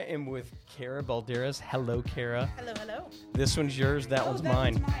am with Cara Balderas. Hello, Cara. Hello, hello. This one's yours. That one's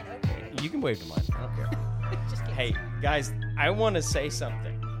mine. One's mine. Okay. You can wave to mine. I don't care. Just kidding. Hey, guys, I want to say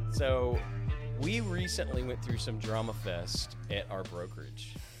something. So, we recently went through some drama fest at our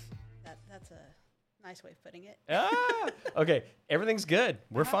brokerage. That's a nice way of putting it. Okay, everything's good.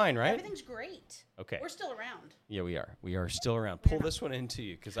 We're fine, right? Everything's great. Okay. We're still around. Yeah, we are. We are still around. Pull this one into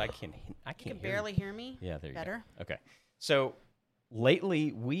you because I can't You can hear barely hear me. Yeah, there you Better. go. Okay. So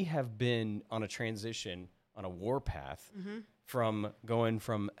lately we have been on a transition on a warpath from going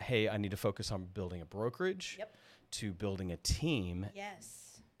from, hey, I need to focus on building a brokerage Yep. to building a team. Yes.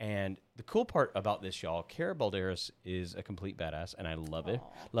 And the cool part about this, y'all, Cara Balderas is a complete badass, and I love it.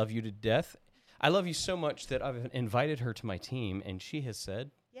 Aw. Love you to death. I love you so much that I've invited her to my team, and she has said,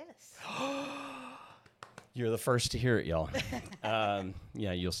 Yes. you're the first to hear it, y'all.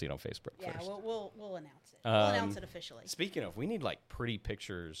 Yeah, you'll see it on Facebook Yeah, first. we'll announce it. We'll announce it officially. Speaking of, we need like pretty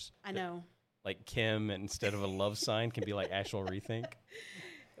pictures. I know. Like Kim, instead of a love sign, can be like actual rethink,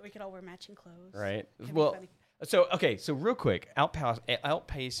 We could all wear matching clothes. right? Can be Well, funny. so real quick,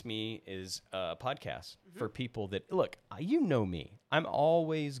 Outpace Me is a podcast for people that look. You know me. I'm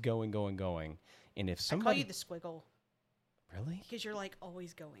always going, and if I call somebody you the squiggle really because you're like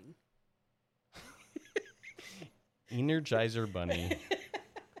always going. Energizer Bunny.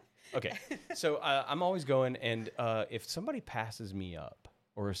 Okay, so I'm always going, and if somebody passes me up,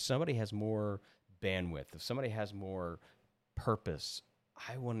 or if somebody has more bandwidth, if somebody has more purpose,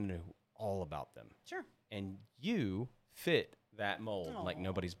 I want to know all about them. Sure. And you fit that mold like Aw.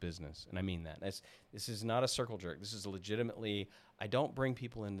 nobody's business, and I mean that. This is not a circle jerk. This is legitimately. I don't bring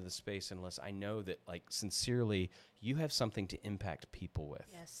people into the space unless I know that, like, sincerely, you have something to impact people with.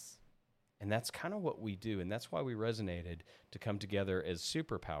 Yes. And that's kind of what we do, and that's why we resonated to come together as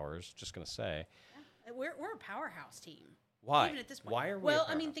superpowers. Just gonna say, Yeah. We're a powerhouse team. why? Even at this point. Why are we? Well,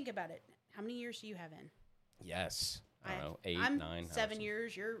 a I mean, powerhouse? think about it. How many years do you have in? Yes. I don't know, 8, I'm 9. 7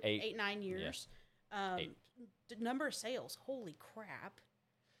 years. You're 8, 9 years. Eight. The number of sales. Holy crap!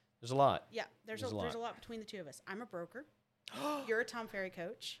 There's a lot. Yeah, there's a lot between the two of us. I'm a broker. You're a Tom Ferry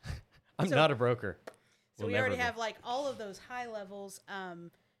coach. I'm So- not a broker. So Will we already never be. have like all of those high levels.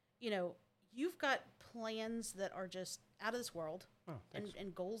 You've got plans that are just out of this world, Oh, thanks.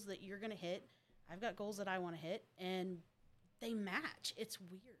 and goals that you're going to hit. I've got goals that I want to hit, and they match. It's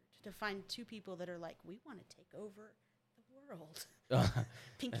weird to find two people that are like, we want to take over the world.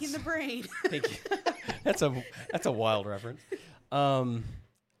 Pinky in the brain. Thank you. That's a wild reference. I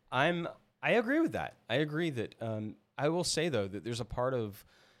agree with that. I agree that I will say though that there's a part of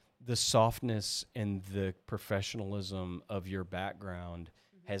the softness and the professionalism of your background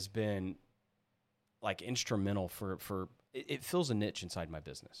has been like instrumental for it fills a niche inside my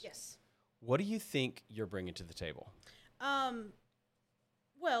business. Yes. What do you think you're bringing to the table?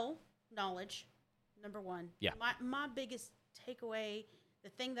 Well, knowledge, number one. Yeah. My biggest takeaway, the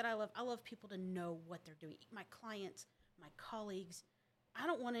thing that I love people to know what they're doing. My clients, my colleagues. I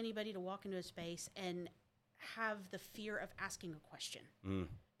don't want anybody to walk into a space and have the fear of asking a question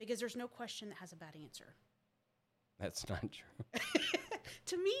because there's no question that has a bad answer. That's not true.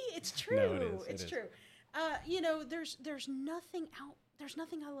 To me, it's true. No, it is. It's It is. true. There's nothing out. There's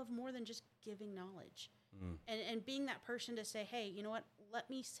nothing I love more than just giving knowledge and being that person to say, hey, you know what? Let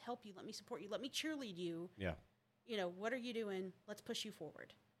me help you. Let me support you. Let me cheerlead you. Yeah. What are you doing? Let's push you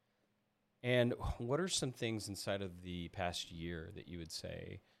forward. And what are some things inside of the past year that you would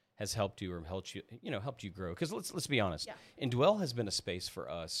say has helped you or helped you grow? Because let's be honest. Yeah. Indwell has been a space for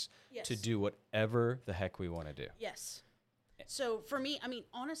us Yes. to do whatever the heck we want to do. Yes. So for me, I mean,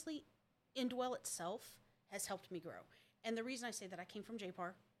 honestly, Indwell itself has helped me grow. And the reason I say that, I came from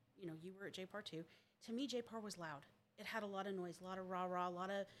JPAR. You were at JPAR too. To me, JPAR was loud. It had a lot of noise, a lot of rah-rah, a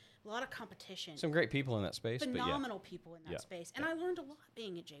lot of competition. Some great people in that space, Phenomenal people in that Yeah. space. And I learned a lot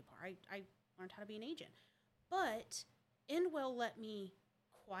being at JPAR. I learned how to be an agent. But Indwell let me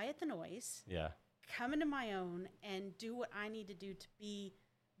quiet the noise, but yeah. come into my own, and do what I need to do to be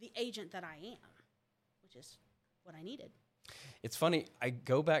the agent that I am, which is what I needed. It's funny. I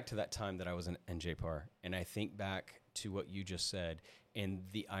go back to that time that I was in JPAR, and I think back to what you just said, and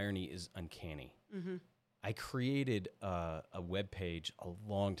the irony is uncanny. Mm-hmm. I created a web page a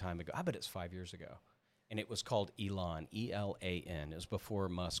long time ago. I bet it's 5 years ago, and it was called Elan, E-L-A-N. It was before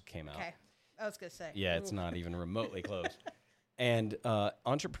Musk came out. Okay. I was going to say. Yeah, it's not even remotely close. And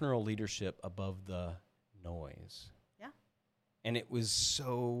entrepreneurial leadership above the noise. Yeah. And it was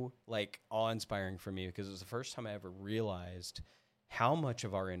so like awe-inspiring for me because it was the first time I ever realized how much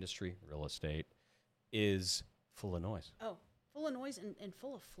of our industry, real estate, is full of noise. Oh, full of noise and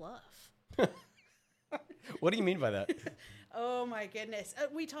full of fluff. What do you mean by that? Oh my goodness.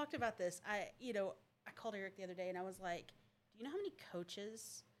 We talked about this. I called Eric the other day and I was like, do you know how many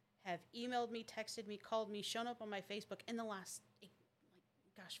coaches have emailed me, texted me, called me, shown up on my Facebook in the last,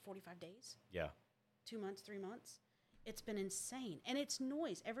 45 days? Yeah. 2 months, 3 months? It's been insane. And it's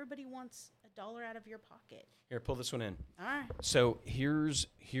noise. Everybody wants $1 out of your pocket. Here, pull this one in. All right. So here's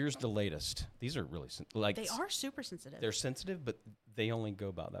the latest. These are really They are super sensitive. They're sensitive, but they only go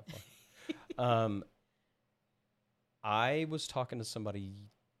about that far. I was talking to somebody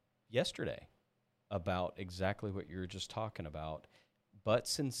yesterday about exactly what you were just talking about,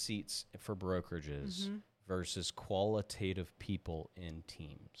 butts and seats for brokerages versus qualitative people in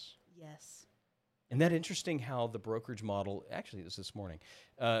teams. Yes. Isn't that interesting how the brokerage model, actually it was this morning,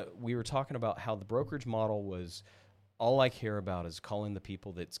 we were talking about how the brokerage model was, all I care about is calling the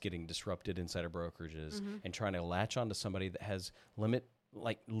people that's getting disrupted inside of brokerages and trying to latch onto somebody that has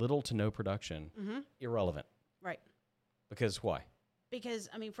little to no production, irrelevant. Right. Because why? Because,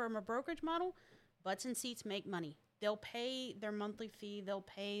 from a brokerage model, butts and seats make money. They'll pay their monthly fee. They'll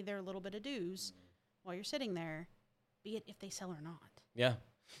pay their little bit of dues while you're sitting there, be it if they sell or not. Yeah.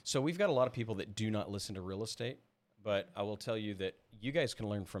 So we've got a lot of people that do not listen to real estate, but I will tell you that you guys can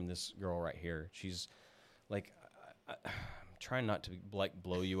learn from this girl right here. She's like, I'm trying not to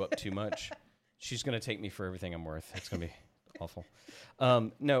blow you up too much. She's going to take me for everything I'm worth. It's going to be awful.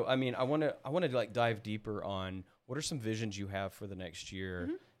 No, I want to dive deeper on what are some visions you have for the next year.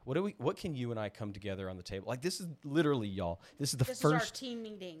 What can you and I come together on the table? Like, this is literally, y'all. This is our team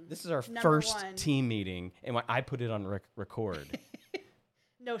meeting. This is our Number first one. team meeting, and I put it on record.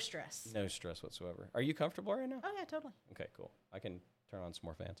 No stress. No stress whatsoever. Are you comfortable right now? Oh yeah, totally. Okay, cool. I can turn on some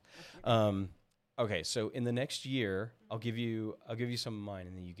more fans. Okay, so in the next year, I'll give you some of mine,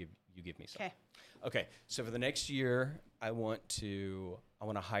 and then you give me some. Okay. Okay. So for the next year, I want to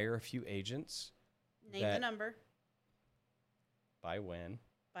hire a few agents. Name the number. By when?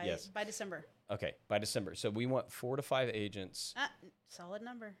 By December. Okay, by December. So we want 4 to 5 agents. Solid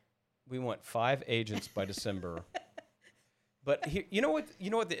number. We want 5 agents by December. But here, you know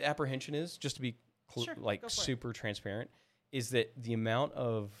what the apprehension is, just to be super transparent, is that the amount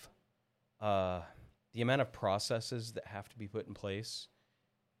of processes that have to be put in place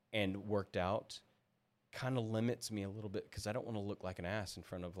and worked out kind of limits me a little bit, because I don't want to look like an ass in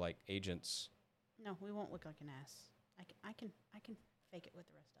front of agents. No, we won't look like an ass. I can fake it with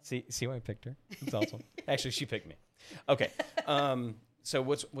the rest of them. See why I picked her? It's awesome. Actually, she picked me. Okay. So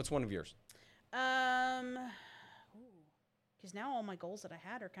what's one of yours? Because now all my goals that I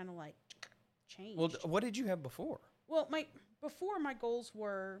had are kind of changed. Well, what did you have before? Well, before my goals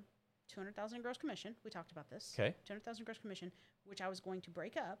were $200,000 in gross commission. We talked about this. Okay. $200,000 gross commission, which I was going to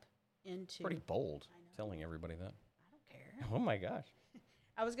break up into. Pretty bold, telling everybody that. I don't care. Oh my gosh.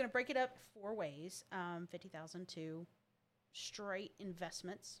 I was going to break it up 4 ways. $50,000 to straight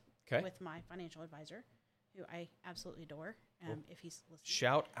investments with my financial advisor, who I absolutely adore. If he's listening.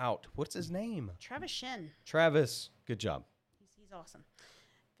 Shout out. What's his name? Travis Shin. Travis. Good job. He's awesome.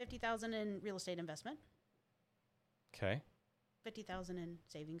 $50,000 in real estate investment. Okay. $50,000 in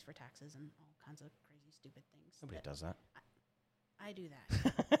savings for taxes and all kinds of crazy, stupid things. Nobody does that. I do that.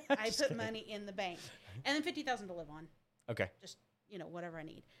 I put money in the bank, and then $50,000 to live on. Okay. Just whatever I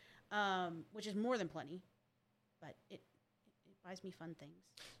need, which is more than plenty, but it buys me fun things.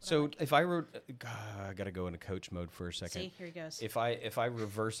 So if I wrote, I got to go into coach mode for a second. See, here he goes. If I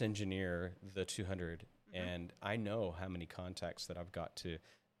reverse engineer the 200, and I know how many contacts that I've got to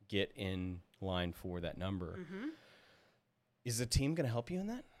get in line for that number, is the team going to help you in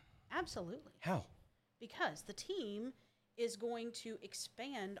that? Absolutely. How? Because the team is going to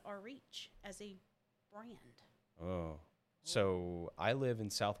expand our reach as a brand. Oh. So I live in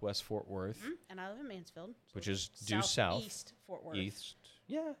Southwest Fort Worth. And I live in Mansfield. So which is due south. East Fort Worth. East.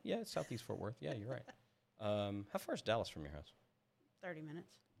 Yeah, it's Southeast Fort Worth. Yeah, you're right. How far is Dallas from your house? 30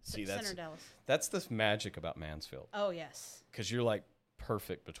 minutes. See, Center Dallas. That's the magic about Mansfield. Oh, yes. Because you're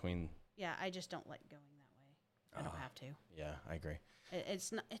perfect between. Yeah, I just don't like going that way. I don't have to. Yeah, I agree.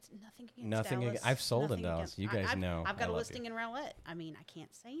 It's nothing against Dallas. I've sold in Dallas. You guys know. I've got a listing in Rowlett. I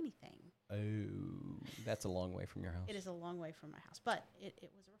can't say anything. Oh, that's a long way from your house. It is a long way from my house, but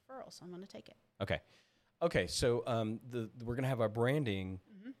it was a referral, so I'm going to take it. Okay. So we're going to have our branding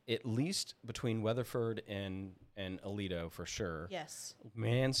at least between Weatherford and Aledo for sure. Yes.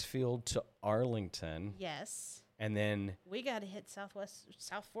 Mansfield to Arlington. Yes. And then we got to hit South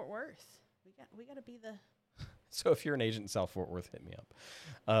Fort Worth. We got to be the. So if you're an agent in South Fort Worth, hit me up.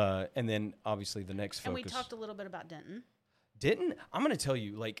 And then obviously the next focus. And we talked a little bit about Denton. I'm going to tell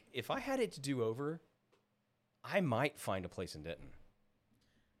you, if I had it to do over, I might find a place in Denton.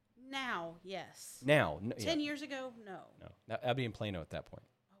 Now, yes. Now, 10 years ago, no. no, I'd be in Plano at that point.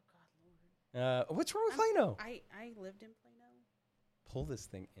 Oh, God, Lord. What's wrong with Plano? I lived in Plano. Pull this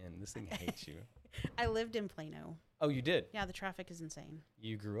thing in. This thing hates you. I lived in Plano. Oh, you did? Yeah, the traffic is insane.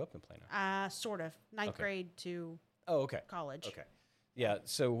 You grew up in Plano? Sort of. Ninth grade to college. Okay. Yeah,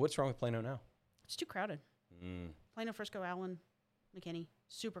 so what's wrong with Plano now? It's too crowded. Plano, Frisco, Allen, McKinney,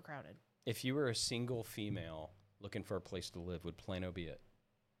 super crowded. If you were a single female looking for a place to live, would Plano be it?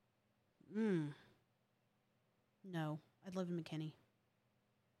 No, I'd live in McKinney.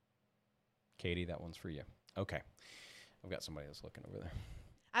 Katie, that one's for you. Okay. I've got somebody else looking over there.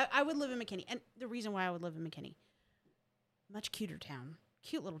 I would live in McKinney. And the reason why I would live in McKinney, much cuter town.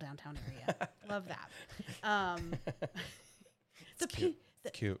 Cute little downtown area. Love that. It's cute.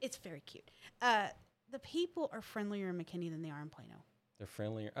 Cute. It's very cute. The people are friendlier in McKinney than they are in Plano. They're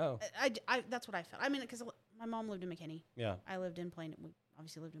friendlier? Oh. I that's what I felt. I mean, because my mom lived in McKinney. Yeah. I lived in Plano. We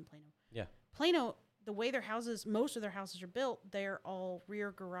obviously lived in Plano. Yeah. Plano, the way their houses, most of their houses are built, they're all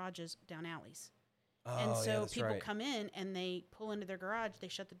rear garages down alleys. Oh, and so yeah, that's people right. come in and they pull into their garage, they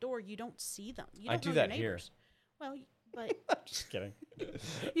shut the door, you don't see them. You I don't do know that your here. neighbors. Well, but Just kidding.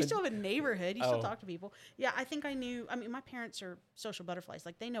 you still have a neighborhood. You still Oh. talk to people. Yeah, I think I knew. I mean, my parents are social butterflies.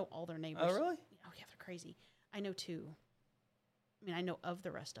 Like, they know all their neighbors. Oh, really? Oh, yeah, they're crazy. I know two. I mean, I know of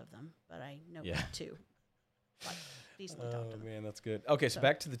the rest of them, but I know two. Like, decently talk to Oh, them. man, that's good. Okay, so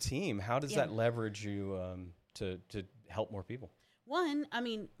back to the team. How does Yeah. that leverage you to help more people? One, I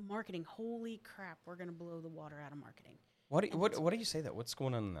mean, marketing. Holy crap, we're going to blow the water out of marketing. What do you say that? What's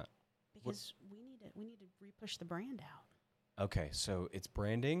going on in that? Because we need to re-push the brand out. Okay, so it's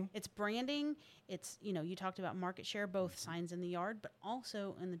branding. It's branding. It's, you talked about market share, both signs in the yard, but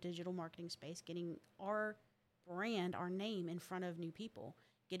also in the digital marketing space, getting our brand, our name in front of new people,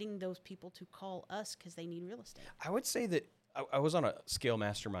 getting those people to call us because they need real estate. I would say that I was on a scale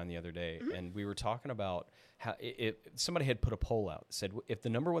mastermind the other day, and we were talking about how somebody had put a poll out that said, if the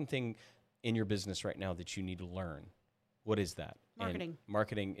number one thing in your business right now that you need to learn, what is that? Marketing. And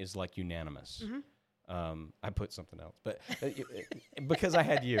marketing is like unanimous. I put something else, but because I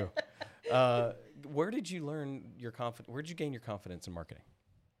had you, where did you learn your Where did you gain your confidence in marketing?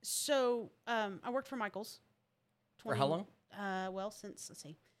 So I worked for Michael's. For how long? Well, since, let's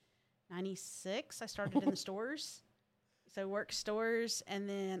see, 96, I started in the stores. So worked stores, and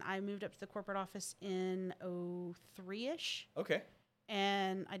then I moved up to the corporate office in 03-ish. Okay.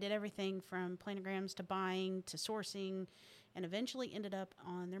 And I did everything from planograms to buying to sourcing, and eventually ended up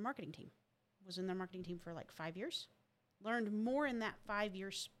on their marketing team. Was in their marketing team for like 5 years. Learned more in that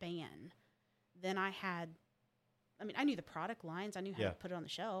 5-year span than I had. I mean, I knew the product lines. I knew how to put it on the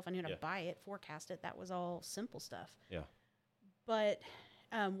shelf. I knew how to buy it, forecast it. That was all simple stuff. Yeah. But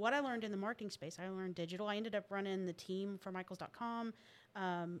what I learned in the marketing space, I learned digital. I ended up running the team for Michaels.com. I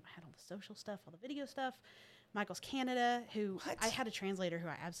had all the social stuff, all the video stuff. Michaels Canada, who I had a translator who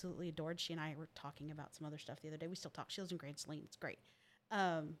I absolutely adored. She and I were talking about some other stuff the other day. We still talk. She lives in Grand Saline. It's great.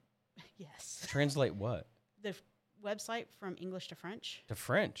 Yes. Translate what? The website from English to French. To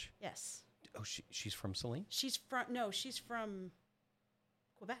French? Yes. Oh, she's from Saline? She's from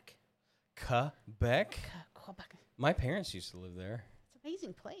Quebec. Quebec? Quebec. My parents used to live there. It's an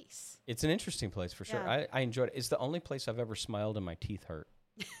amazing place. It's an interesting place for sure. Yeah. I enjoyed it. It's the only place I've ever smiled and my teeth hurt.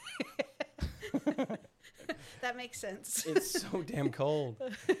 That makes sense. It's so damn cold.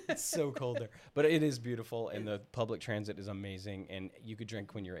 It's so cold there. But it is beautiful, and the public transit is amazing, and you could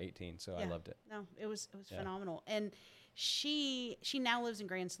drink when you're 18, so I loved it. No, it was phenomenal. And she now lives in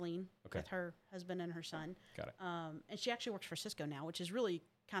Grand Saline with her husband and her son. Got it. And she actually works for Cisco now, which is really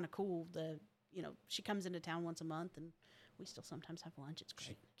kind of cool. She comes into town once a month, and we still sometimes have lunch. It's great.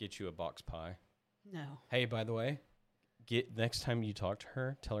 She get you a box pie. No. Hey, by the way, next time you talk to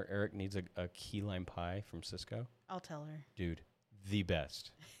her, tell her Eric needs a key lime pie from Cisco. I'll tell her. Dude, the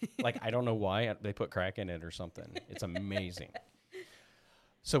best. Like, I don't know why they put crack in it or something. It's amazing.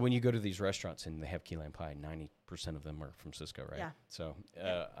 So when you go to these restaurants and they have key lime pie, 90% of them are from Cisco, right? Yeah. So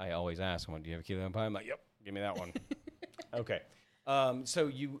I always ask, do you have a key lime pie? I'm like, yep, give me that one. Okay. So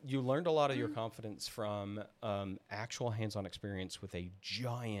you learned a lot of your confidence from actual hands-on experience with a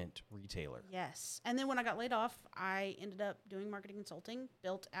giant retailer. Yes. And then when I got laid off, I ended up doing marketing consulting,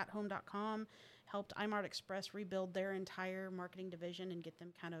 built athome.com, helped iMart Express rebuild their entire marketing division and get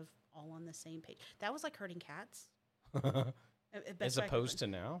them kind of all on the same page. That was like herding cats. As opposed to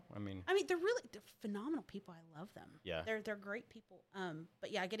now? I mean, they're phenomenal people. I love them. Yeah. They're great people.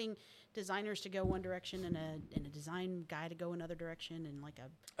 But yeah, getting designers to go one direction and a design guy to go another direction and like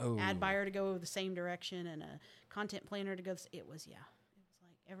a ad buyer to go the same direction and a content planner to go. It was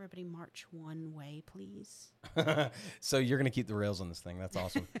like everybody march one way, please. So you're going to keep the rails on this thing. That's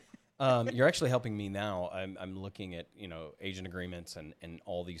awesome. You're actually helping me now. I'm looking at, agent agreements and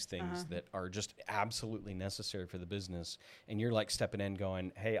all these things that are just absolutely necessary for the business. And you're like stepping in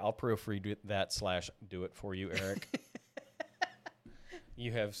going, hey, I'll proofread that / do it for you, Eric.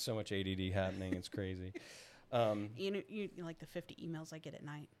 You have so much ADD happening. It's crazy. You like the 50 emails I get at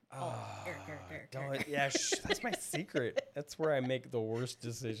night. Eric. Don't, yeah, that's my secret. That's where I make the worst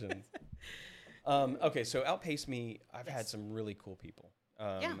decisions. Okay, so Outpace Me, I've had some really cool people.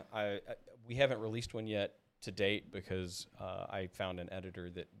 We haven't released one yet to date because I found an editor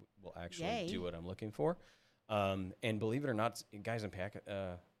that will actually do what I'm looking for. And believe it or not, guy's in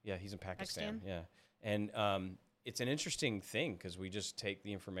he's in Pakistan. Yeah, and it's an interesting thing because we just take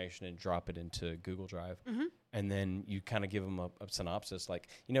the information and drop it into Google Drive, and then you kind of give them a synopsis, like,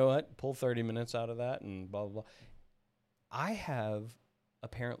 you know what, pull 30 minutes out of that, and blah blah blah. I have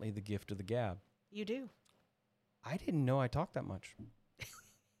apparently the gift of the gab. You do. I didn't know I talked that much.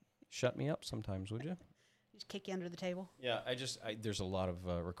 Shut me up sometimes, would you? Just kick you under the table. Yeah, there's a lot of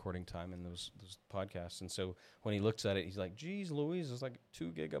recording time in those podcasts, and so when he looks at it, he's like, "Geez, Louise, it's like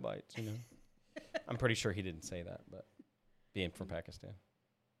 2 gigabytes." I'm pretty sure he didn't say that, but being from Pakistan,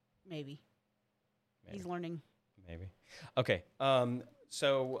 maybe. He's learning. Maybe. Okay.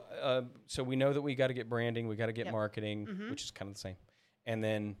 So we know that we got to get branding, we got to get marketing, which is kind of the same, and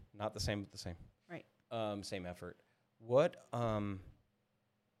then not the same, but the same. Right. Same effort. What?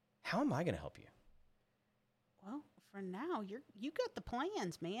 How am I going to help you? Well, for now, you got the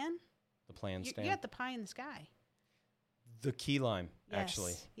plans, man. The plans stand. You got the pie in the sky. The key lime, yes,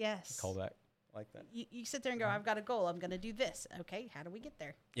 actually. Yes. Call that like that. You sit there and go, I've got a goal. I'm going to do this. Okay, how do we get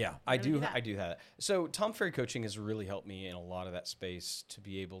there? Yeah, I do that. So Tom Ferry Coaching has really helped me in a lot of that space to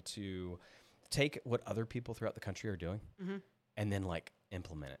be able to take what other people throughout the country are doing and then like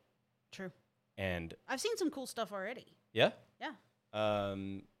implement it. True. And I've seen some cool stuff already. Yeah? Yeah.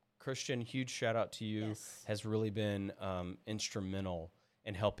 Christian, huge shout out to you. Yes. Has really been instrumental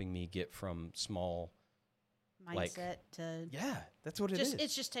in helping me get from small mindset to that's what it is.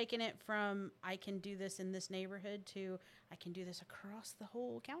 It's just taking it from I can do this in this neighborhood to I can do this across the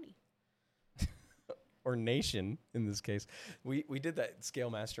whole county or nation. In this case, we did that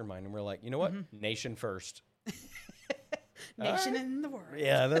scale mastermind, and we're like, you know what, nation first, nation in the world.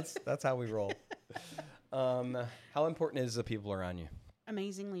 Yeah, that's how we roll. How important is the people around you?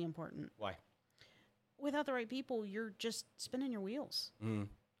 Amazingly important. Why? Without the right people, you're just spinning your wheels.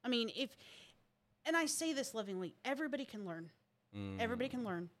 I mean, and I say this lovingly, everybody can learn. Everybody can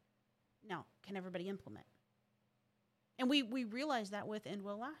learn. Now, can everybody implement? And we realized that with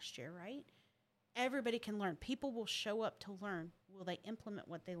Endwell last year, right? Everybody can learn. People will show up to learn. Will they implement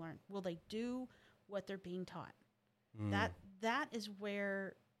what they learn? Will they do what they're being taught? That is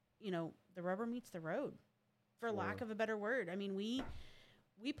where, the rubber meets the road, for lack of a better word. I mean, we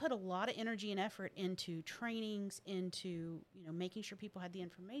put a lot of energy and effort into trainings, into, making sure people had the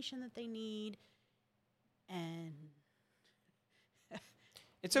information that they need. And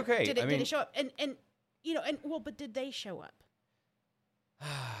it's okay. Did it show up? But did they show up?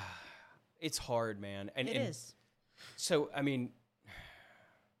 It's hard, man. It is. So, I mean,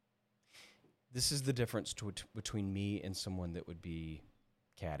 this is the difference between me and someone that would be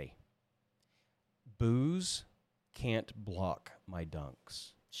catty. Booze can't block my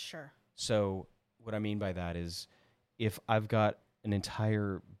dunks. Sure. So what I mean by that is if I've got an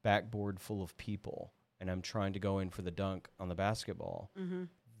entire backboard full of people and I'm trying to go in for the dunk on the basketball,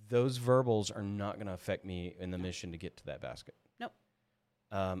 those verbals are not going to affect me in the mission to get to that basket. Nope.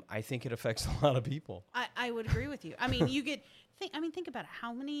 I think it affects a lot of people. I would agree with you. I mean, think about it.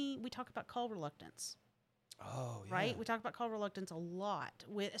 How many, we talk about call reluctance. Oh, yeah. Right? We talk about call reluctance a lot,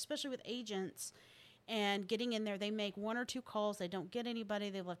 especially with agents. And getting in there, they make 1 or 2 calls. They don't get anybody.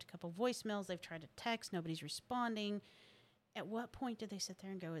 They've left a couple voicemails. They've tried to text. Nobody's responding. At what point do they sit there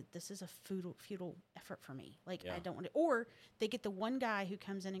and go, this is a futile effort for me? Like, I don't want to. Or they get the one guy who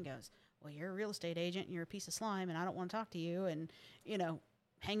comes in and goes, well, you're a real estate agent. And you're a piece of slime, and I don't want to talk to you. And,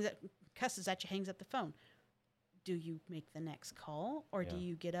 cusses at you, hangs up the phone. Do you make the next call, or do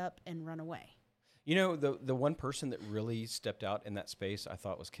you get up and run away? The one person that really stepped out in that space, I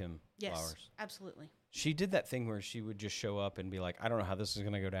thought, was Kim Flowers. Yes, absolutely. She did that thing where she would just show up and be like, I don't know how this is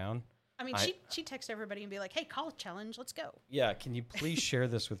going to go down. I mean, she texts everybody and be like, hey, call challenge, let's go. Yeah, can you please share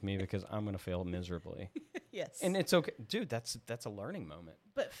this with me because I'm going to fail miserably. Yes. And it's okay. Dude, that's a learning moment.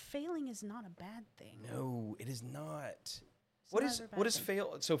 But failing is not a bad thing. No, it is not. What is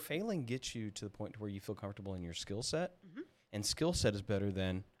fail? So failing gets you to the point where you feel comfortable in your skill set, and skill set is better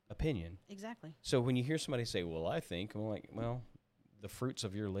than opinion. Exactly. So when you hear somebody say, well, I think, I'm like, well, the fruits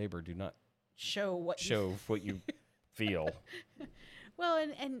of your labor do not show what you feel. Well,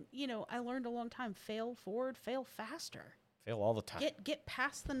 and I learned a long time: fail forward, fail faster. Fail all the time. Get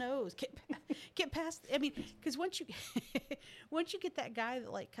past the nose. Get past. I mean, because once you once you get that guy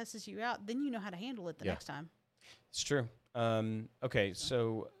that like cusses you out, then you know how to handle it the next time. It's true. Okay,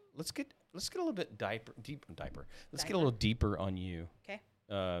 so let's get a little bit deeper. Let's get a little deeper on you. Okay.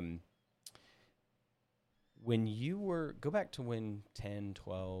 When you were, go back to when 10,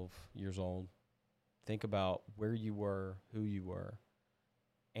 12 years old, think about where you were, who you were,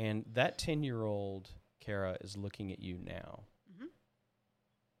 and that 10-year-old Cara is looking at you now. Mm-hmm.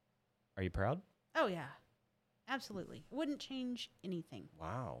 Are you proud? Oh, yeah. Absolutely. Wouldn't change anything.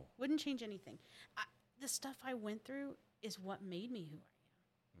 Wow. Wouldn't change anything. The stuff I went through is what made me who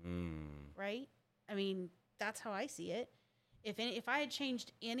I am. Right? I mean, that's how I see it. If I had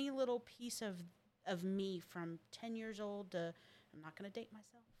changed any little piece of me from 10 years old to, I'm not going to date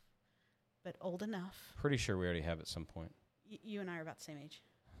myself, but old enough. Pretty sure we already have at some point. You and I are about the same age.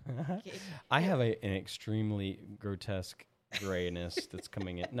 I have an extremely grotesque grayness that's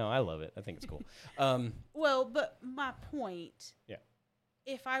coming in. No, I love it. I think it's cool. Well, but my point, yeah,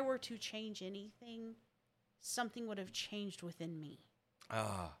 if I were to change anything, something would have changed within me.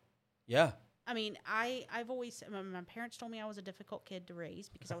 Yeah. I mean, I've always, my parents told me I was a difficult kid to raise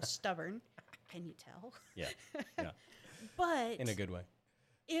because I was stubborn. Can you tell? Yeah. Yeah. But in a good way.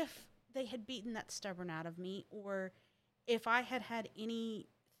 If they had beaten that stubborn out of me, or if I had had any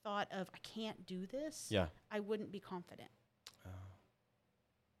thought of, I can't do this, yeah, I wouldn't be confident.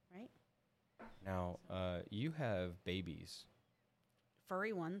 Right? Now, you have babies.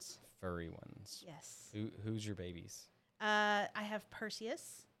 Furry ones. Furry ones. Yes. Who's your babies? I have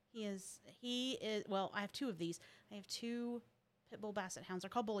Perseus. He is, well, I have two of these. I have two pit bull basset hounds. They're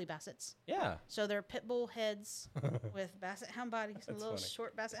called bully bassets. Yeah. So they're pit bull heads with basset hound bodies and little funny.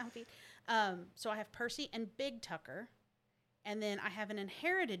 short basset hound feet. So I have Percy and Big Tucker. And then I have an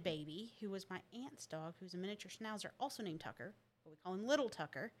inherited baby who was my aunt's dog, who's a miniature schnauzer, also named Tucker. But we call him Little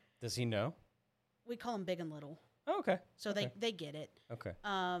Tucker. Does he know? We call him Big and Little. Oh, okay. So okay. they get it. Okay.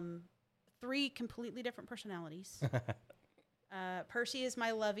 3 completely different personalities. Percy is my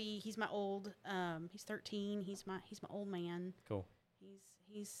lovey. He's my old. He's 13. He's my old man. Cool.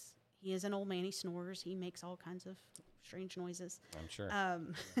 He is an old man. He snores. He makes all kinds of strange noises. I'm sure.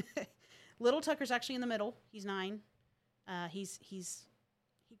 Little Tucker's actually in the middle. He's 9. He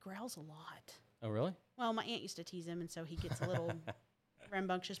growls a lot. Oh, really? Well, my aunt used to tease him, and so he gets a little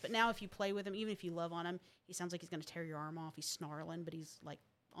rambunctious. But now if you play with him, even if you love on him, he sounds like he's going to tear your arm off. He's snarling, but he's like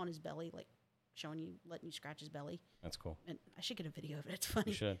on his belly, like letting you scratch his belly. That's cool. And I should get a video of it. It's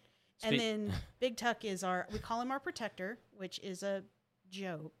funny. You should. And then Big Tuck is we call him our protector, which is a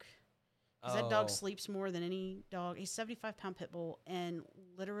joke. Because that dog sleeps more than any dog. He's a 75-pound pit bull and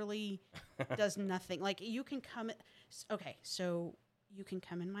literally does nothing. Like, you can come... Okay, so you can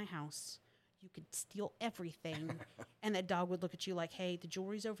come in my house. You could steal everything. And that dog would look at you like, hey, the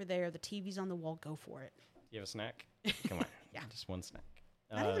jewelry's over there. The TV's on the wall. Go for it. You have a snack? Come on. Yeah. Just one snack.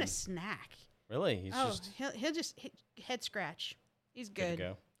 Not even a snack. Really? He'll just head scratch. He's good. To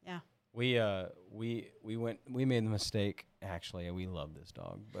go. Yeah. We made the mistake. Actually, we love this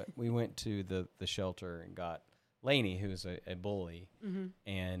dog, but we went to the shelter and got Lainey, who's a bully,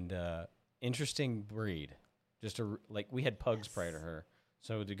 and interesting breed. We had pugs prior to her,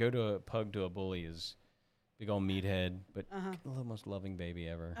 so to go to a pug to a bully is big old meathead, but the most loving baby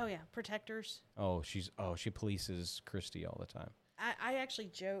ever. Oh yeah, protectors. She polices Christy all the time. I actually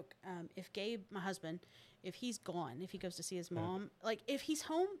joke, if Gabe, my husband, if he's gone, if he goes to see his mom, like if he's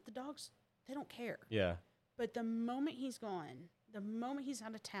home, the dogs, they don't care. Yeah. But the moment he's gone, the moment he's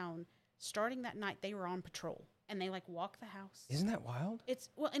out of town, starting that night, they were on patrol and they like walk the house. Isn't that wild?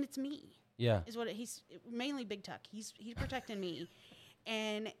 And it's me. Yeah. Is what he's mainly Big Tuck. He's protecting me.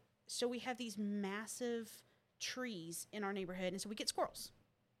 And so we have these massive trees in our neighborhood. And so we get squirrels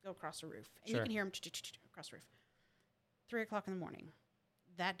go across the roof. And you can hear them across the roof. 3 o'clock in the morning,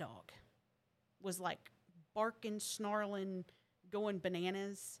 that dog was like barking, snarling, going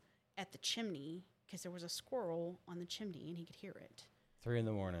bananas at the chimney because there was a squirrel on the chimney and he could hear it. 3 in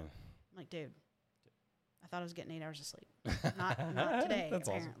the morning. I'm like, dude, I thought I was getting 8 hours of sleep. Not today, That's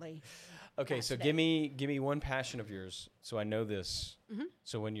apparently. Awesome. Okay, not so today. give me one passion of yours so I know this. Mm-hmm.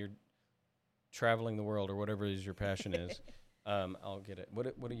 So when you're traveling the world or whatever it is your passion is, I'll get it.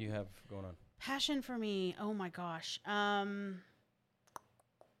 What do you have going on? Passion for me, oh my gosh. Travel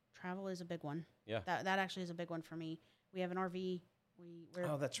is a big one. Yeah. That actually is a big one for me. We have an RV.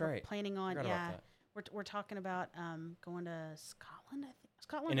 That's we're right. Planning on, Forgot about that. We're talking about going to Scotland, I think.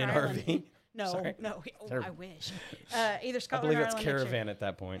 Scotland in or an Ireland. RV? No, Sorry. no. Oh, Terrible. I wish. Either I Scotland believe or that's Ireland. caravan at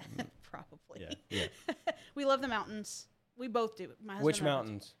that point. Probably. Yeah. We love the mountains. We both do. My husband Which and I both do.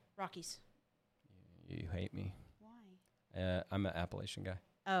 mountains? Rockies. You hate me. Why? I'm an Appalachian guy.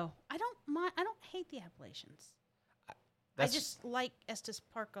 Oh, I don't mind. I don't hate the Appalachians. I That's- just like Estes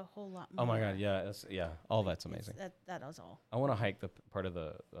Park a whole lot more. Oh my God, yeah, all that's amazing. That is all. I want to hike the part of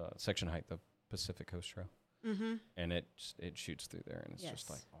the section hike the Pacific Coast Trail, Mm-hmm. and it shoots through there, and it's just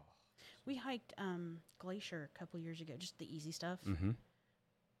like, Yes. We hiked Glacier a couple years ago, just the easy stuff. mm-hmm.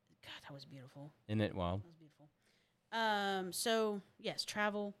 God, that was beautiful. Isn't it wild? That was beautiful. So yes,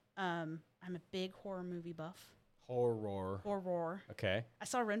 travel. I'm a big horror movie buff. Horror. Horror. Okay. I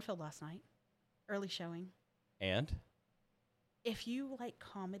saw Renfield last night, early showing. And If you like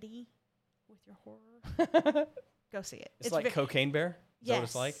comedy with your horror, go see it. it's like Cocaine Bear. Is that what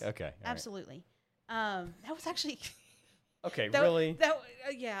it's Yes. like? Okay. all right. Absolutely. That was actually Okay. that, really? That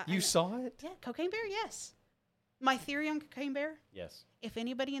yeah. You saw it? Yeah, Cocaine Bear. Yes. My theory on Cocaine Bear: Yes. if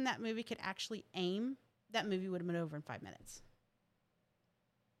anybody in that movie could actually aim, that movie would have been over in 5 minutes.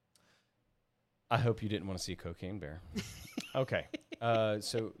 I hope you didn't want to see Cocaine Bear. Okay.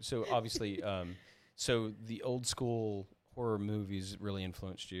 So obviously, so the old school horror movies really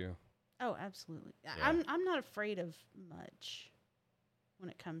influenced you. Oh, absolutely. Yeah. I'm not afraid of much when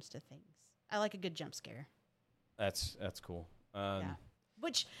it comes to things. I like a good jump scare. That's cool. Yeah.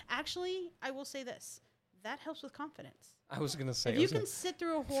 Which actually, I will say this: that helps with confidence. I was gonna say If you can sit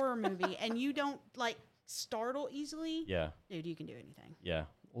through a horror movie and you don't like startle easily, Yeah. dude, you can do anything. Yeah.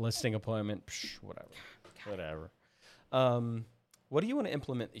 Listing appointment. Whatever. What do you want to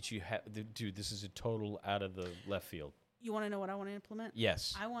implement that you have? Dude, this is a total out of the left field. You want to know what I want to implement?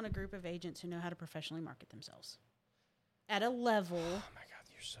 Yes. I want a group of agents who know how to professionally market themselves at a level. Oh my God,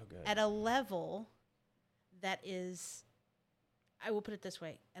 you're so good. At a level that is, I will put it this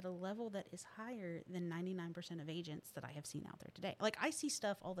way, at a level that is higher than 99% of agents that I have seen out there today. Like, I see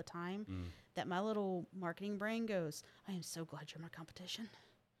stuff all the time that my little marketing brain goes, I am so glad you're my competition.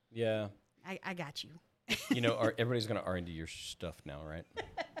 Yeah. I got you. You know, everybody's going to R&D your stuff now, right?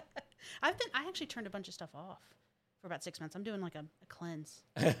 I actually turned a bunch of stuff off for about 6 months. I'm doing like a cleanse,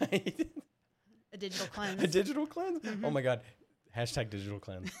 A a digital cleanse. digital cleanse? Mhm. Oh my God. Hashtag digital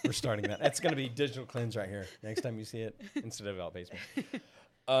cleanse. We're starting that. That's going to be digital cleanse right here next time you see it instead of outpacement.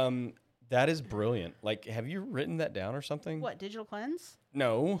 That is brilliant. Like, have you written that down or something? What, digital cleanse?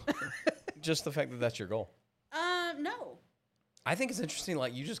 No. Just the fact that that's your goal. No. I think it's interesting.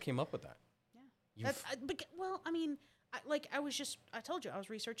 Like, you just came up with that. Yeah. That's well, I mean, I told you I was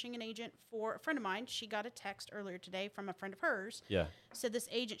researching an agent for a friend of mine. She got a text earlier today from a friend of hers. Yeah. Said this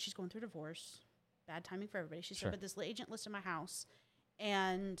agent, she's going through divorce. Bad timing for everybody. She Sure. said, but this agent listed my house,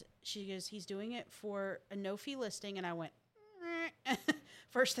 and she goes, he's doing it for a no fee listing, and I went.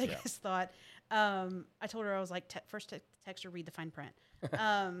 First thing Yeah. I thought, I told her I was like, text her, read the fine print.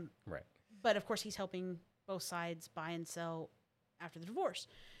 Right. But of course, he's helping both sides buy and sell after the divorce.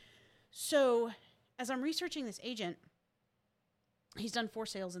 So as I'm researching this agent, he's done 4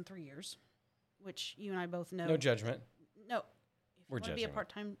 sales in 3 years, which you and I both know. No judgment. No. If We're you want to be a judging.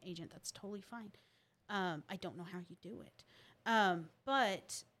 part-time agent, that's totally fine. I don't know how you do it.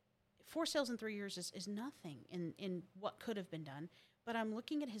 But 4 sales in 3 years is nothing in what could have been done. But I'm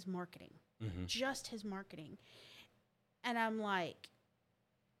looking at his marketing, just his marketing. And I'm like,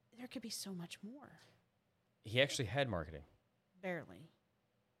 there could be so much more. He actually had marketing. Barely.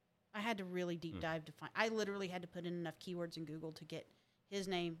 I had to really deep dive to find. I literally had to put in enough keywords in Google to get his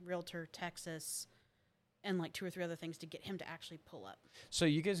name, realtor, Texas, and like 2 or 3 other things to get him to actually pull up. So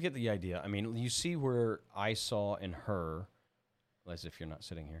you guys get the idea. I mean, you see where I saw in her, as if you're not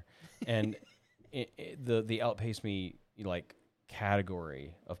sitting here, and the outpace me like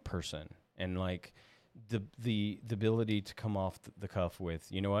category of person, and like the ability to come off the cuff with,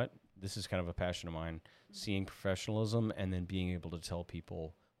 you know what, this is kind of a passion of mine, seeing professionalism and then being able to tell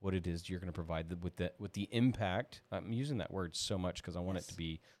people what it is you're going to provide with the impact. I'm using that word so much because I want it to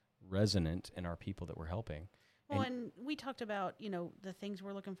be resonant in our people that we're helping. Well, and we talked about, the things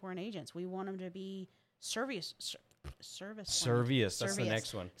we're looking for in agents. We want them to be service. That's the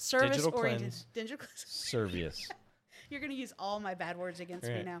next one. Service Digital oriented. cleanse. Digital cleanse. Service. You're going to use all my bad words against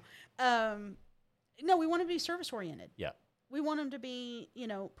me Right. now. No, we want to be service oriented. Yeah. We want them to be,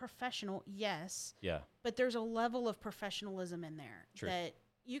 professional, yes. Yeah. But there's a level of professionalism in there True. that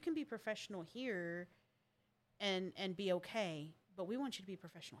you can be professional here and be okay, but we want you to be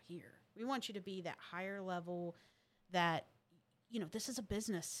professional here. We want you to be that higher level that, this is a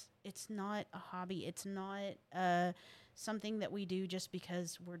business. It's not a hobby. It's not something that we do just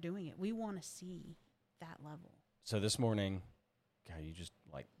because we're doing it. We want to see that level. So this morning, God, you just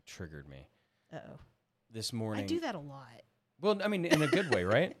like triggered me. Uh-oh. This morning. I do that a lot. Well, I mean, in a good way,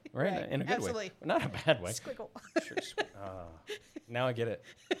 right? Right. In a good Absolutely. way. Not a bad way. Squiggle. Sure. Now I get it.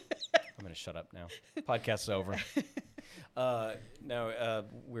 I'm going to shut up now. Podcast's over.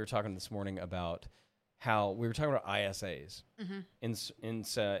 We were talking this morning about how we were talking about ISAs,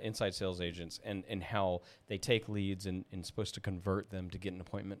 inside sales agents, and how they take leads and supposed to convert them to get an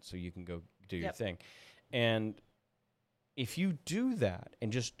appointment so you can go do your thing. And if you do that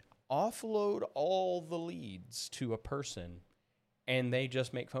and just offload all the leads to a person and they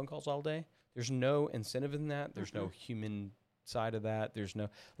just make phone calls all day, there's no incentive in that. There's no human side of that. There's no,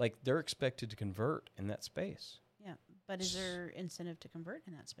 they're expected to convert in that space. Yeah. But is there incentive to convert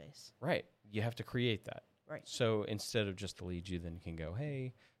in that space? Right. You have to create that. Right. So instead of just the lead, you then can go,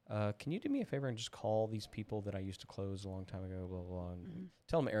 hey, can you do me a favor and just call these people that I used to close a long time ago, blah, blah, blah. And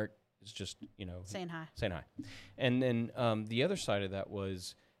tell them Eric is just, saying hi. And then the other side of that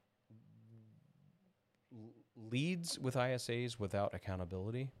was leads with ISAs without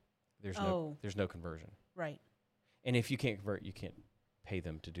accountability. There's no conversion. Right. And if you can't convert, you can't pay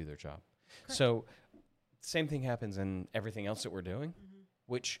them to do their job. Correct. So same thing happens in everything else that we're doing,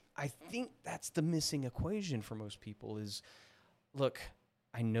 which I think that's the missing equation for most people is, look,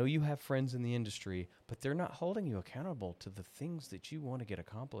 I know you have friends in the industry, but they're not holding you accountable to the things that you want to get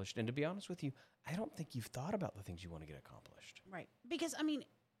accomplished. And to be honest with you, I don't think you've thought about the things you want to get accomplished. Right. Because, I mean,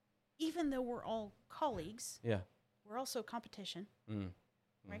 even though we're all colleagues, we're also competition,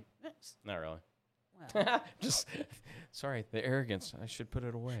 right? Not really. Well. Just, sorry, the arrogance. I should put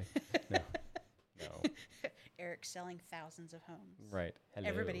it away. No. Eric's selling thousands of homes. Right. Hello.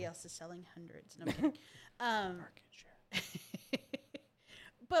 Everybody else is selling hundreds. No, I'm kidding. Market share.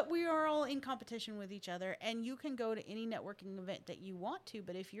 But we are all in competition with each other, and you can go to any networking event that you want to.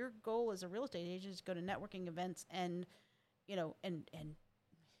 But if your goal as a real estate agent is to go to networking events and, and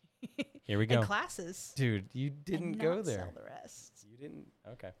here we go, and classes, dude, you didn't go there. Sell the rest. You didn't.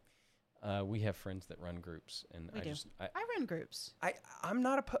 Okay. We have friends that run groups, and I run groups. I'm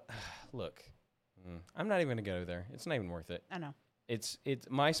not look. I'm not even gonna go there. It's not even worth it. I know. It's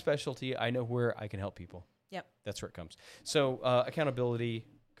my specialty. I know where I can help people. Yep. That's where it comes. So accountability,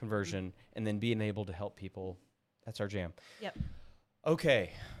 conversion, and then being able to help people. That's our jam. Yep.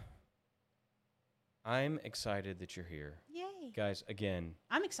 Okay. I'm excited that you're here. Yay. Guys, again.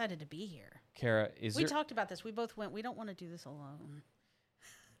 I'm excited to be here. Cara, we talked about this. We both went, we don't want to do this alone.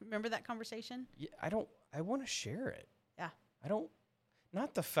 Remember that conversation? Yeah, I want to share it. Yeah.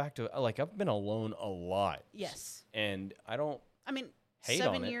 Not the fact of, I've been alone a lot. Yes. And I mean,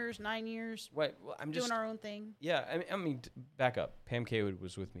 7 years, 9 years. Right. Well, I'm just doing our own thing. Yeah. I mean, back up. Pam Kaywood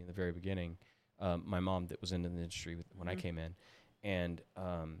was with me in the very beginning. My mom that was in the industry when I came in. And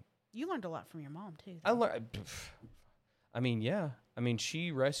you learned a lot from your mom, too. I learned. I mean, yeah. I mean,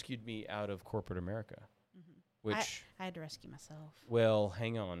 she rescued me out of corporate America. Which I had to rescue myself. Well,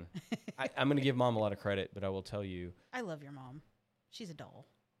 hang on. I'm going to give Mom a lot of credit, but I will tell you. I love your mom. She's a doll.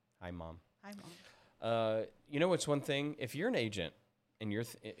 Hi, Mom. Hi, Mom. You know what's one thing? If you're an agent and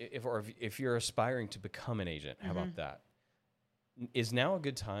if you're aspiring to become an agent, how about that? Is now a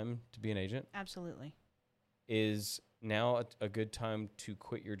good time to be an agent? Absolutely. Is now a good time to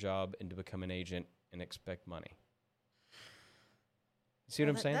quit your job and to become an agent and expect money? See what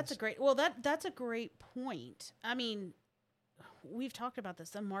I'm saying? That's a great point. I mean, we've talked about this.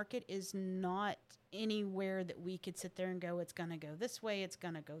 The market is not anywhere that we could sit there and go, it's going to go this way, it's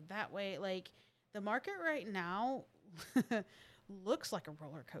going to go that way. Like, the market right now looks like a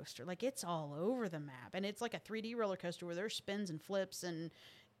roller coaster. Like, it's all over the map. And it's like a 3D roller coaster where there's spins and flips and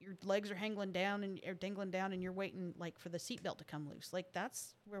your legs are dangling down and you're waiting like for the seatbelt to come loose. Like,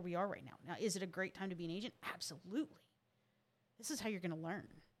 that's where we are right now. Now, is it a great time to be an agent? Absolutely. This is how you're going to learn.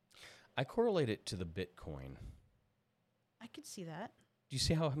 I correlate it to the Bitcoin. I could see that. Do you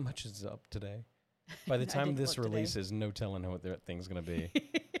see how much is up today? By the time this releases, no telling what that thing's going to be.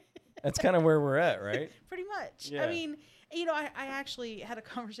 That's kind of where we're at, right? Pretty much. Yeah. I mean, I actually had a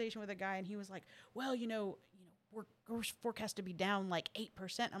conversation with a guy, and he was like, well, we're forecast to be down like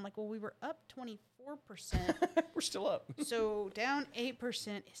 8%. I'm like, well, we were up 24%. We're still up. So down 8%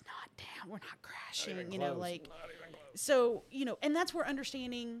 is not down. We're not crashing, Not even close. So, and that's where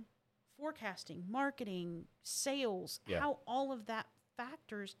understanding forecasting, marketing, sales, how all of that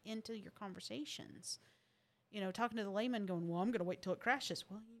factors into your conversations. Talking to the layman going, well, I'm going to wait till it crashes.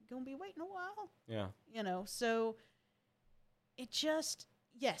 Well, you're going to be waiting a while. Yeah. So it just,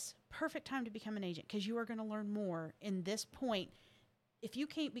 yes, perfect time to become an agent because you are going to learn more in this point. If you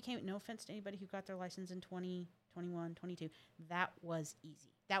became, no offense to anybody who got their license in 20, 21, 22, that was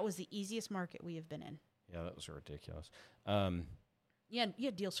easy. That was the easiest market we have been in. Yeah, that was ridiculous. You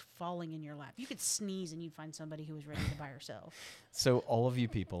had deals falling in your lap. You could sneeze and you'd find somebody who was ready to buy or sell. So all of you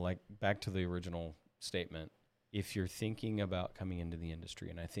people, like back to the original statement, if you're thinking about coming into the industry,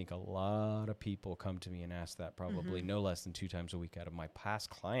 and I think a lot of people come to me and ask that probably no less than 2 times a week out of my past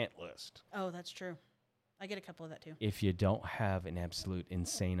client list. Oh, that's true. I get a couple of that too. If you don't have an absolute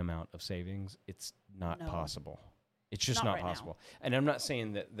insane amount of savings, it's not possible. It's just not right possible. And I'm not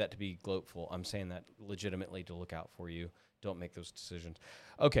saying that to be gloatful. I'm saying that legitimately to look out for you. Don't make those decisions.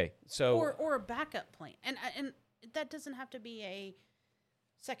 Okay, so or a backup plan, and that doesn't have to be a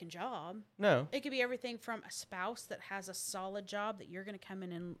second job. No, it could be everything from a spouse that has a solid job that you're going to come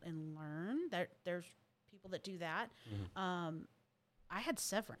in and learn. There's people that do that. I had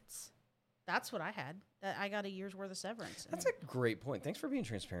severance. That's what I had. I got a year's worth of severance. That's a great point. Thanks for being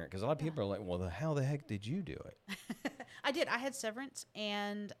transparent, because a lot of people are like, well, how the heck did you do it? I did. I had severance,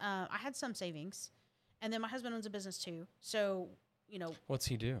 and I had some savings. And then my husband owns a business too. So, What's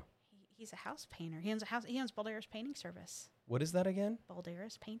he do? He's a house painter. He owns He owns Balderas Painting Service. What is that again?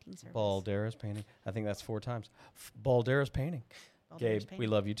 Balderas Painting Service. Balderas Painting. I think that's 4 times. Balderas Painting. Gabe, we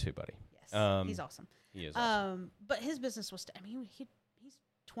love you too, buddy. Yes, he's awesome. He is awesome. But his business was, he's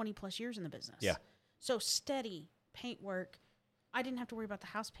 20 plus years in the business. Yeah. So steady paint work. I didn't have to worry about the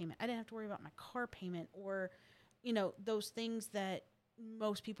house payment. I didn't have to worry about my car payment or, those things that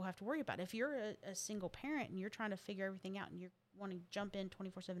most people have to worry about. If you're a single parent and you're trying to figure everything out and you want to jump in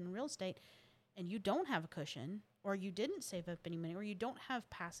 24/7 in real estate and you don't have a cushion, or you didn't save up any money, or you don't have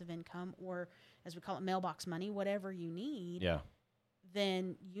passive income, or as we call it, mailbox money, whatever you need,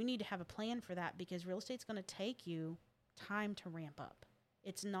 then you need to have a plan for that, because real estate's going to take you time to ramp up.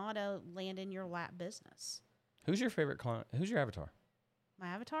 It's not a land in your lap business. Who's your favorite client? Who's your avatar? My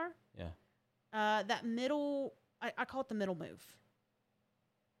avatar? Yeah. That middle, I call it the middle move.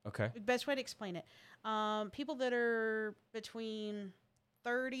 Okay. The best way to explain it. People that are between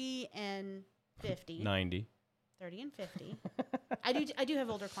 30 and 50. 90. 30 and 50. I do have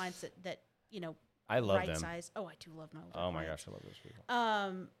older clients that I love right them. size. Oh, I do love my older Oh my clients. gosh, I love those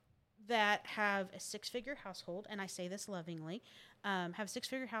people. That have a 6-figure household, and I say this lovingly, have a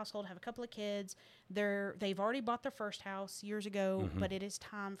 6-figure household, have a couple of kids. They've already bought their first house years ago, but it is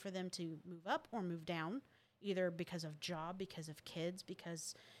time for them to move up or move down, either because of job, because of kids,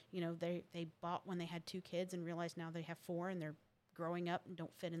 because they bought when they had 2 kids and realize now they have 4 and they're growing up and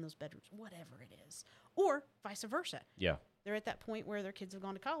don't fit in those bedrooms, whatever it is, or vice versa. Yeah. They're at that point where their kids have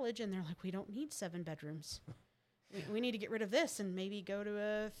gone to college and they're like, we don't need 7 bedrooms. we need to get rid of this and maybe go to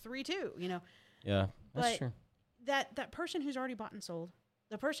a 3-2, Yeah, that's but true. That person who's already bought and sold,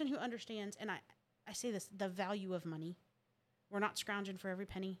 the person who understands, and I say this, the value of money. We're not scrounging for every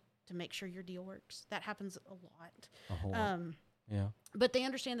penny to make sure your deal works. That happens a lot. A whole lot. Yeah. But they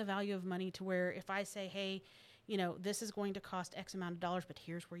understand the value of money to where if I say, hey, this is going to cost X amount of dollars, but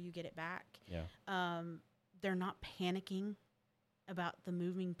here's where you get it back. Yeah. They're not panicking about the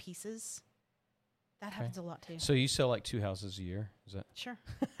moving pieces. That happens a lot too. So you sell like 2 houses a year? Is that? Sure.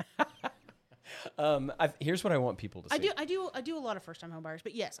 Here's what I want people to see. I do a lot of first time home buyers,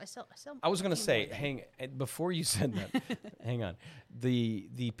 but yes, I sell. I was going to say, before you said that, hang on.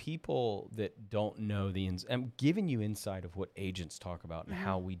 The people that don't know I'm giving you insight of what agents talk about and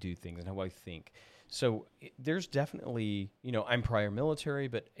how we do things and how I think. So there's definitely, I'm prior military,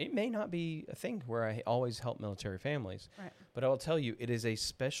 but it may not be a thing where I always help military families. Right. But I will tell you, it is a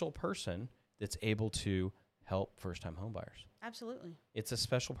special person that's able to help first-time home buyers. Absolutely. It's a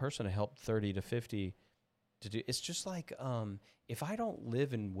special person to help 30 to 50 to do. It's just like if I don't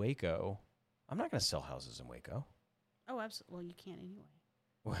live in Waco, I'm not going to sell houses in Waco. Oh, absolutely. Well, you can't anyway.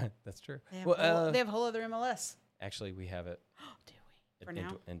 What? That's true. They have, they have a whole other MLS. Actually, we have it. Do we? For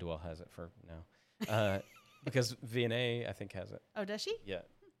now? Indwell has it for now. Because VNA, I think, has it. Oh, does she? Yeah.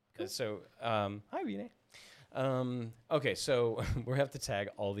 Cool. So, hi, VNA. Okay, so we have to tag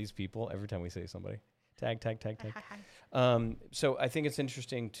all these people every time we say somebody. Tag. So I think it's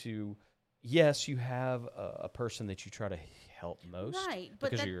interesting to, yes, you have a person that you try to help most. Right,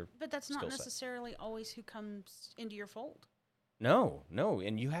 but that's not necessarily always who comes into your fold. No,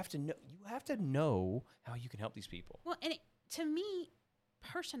 and you have to know how you can help these people. Well, and to me,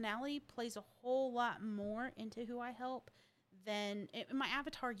 personality plays a whole lot more into who I help than my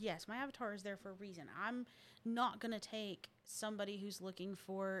avatar. Yes, my avatar is there for a reason. I'm not going to take somebody who's looking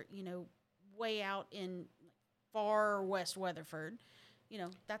for, way out in far west Weatherford.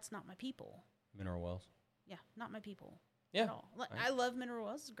 That's not my people. Mineral Wells. Yeah, not my people. Yeah. At all. I love Mineral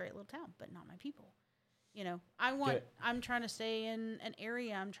Wells. It's a great little town, but not my people. I'm trying to stay in an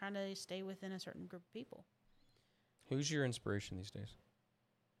area. I'm trying to stay within a certain group of people. Who's your inspiration these days?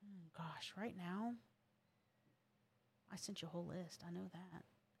 Gosh, right now, I sent you a whole list. I know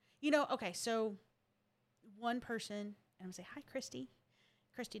that. Okay, so one person, and I'm going to say, hi, Christy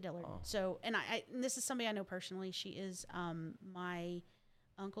Dillard. Oh. So, and and this is somebody I know personally. She is my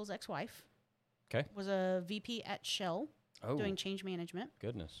uncle's ex-wife. Okay. Was a VP at Shell doing change management.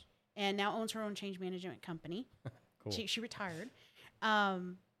 Goodness. And now owns her own change management company. Cool. She retired.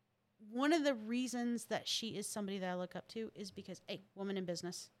 One of the reasons that she is somebody that I look up to is because, hey, woman in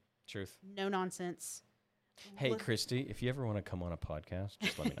business. Truth. No nonsense. Hey, Christy, if you ever want to come on a podcast,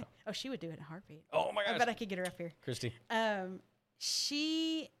 just let me know. Oh, she would do it in a heartbeat. Oh, my gosh. I bet I could get her up here. Christy.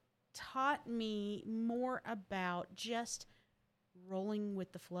 She taught me more about just rolling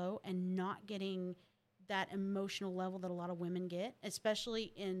with the flow and not getting that emotional level that a lot of women get,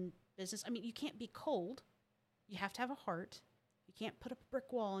 especially in business. I mean, you can't be cold. You have to have a heart. You can't put up a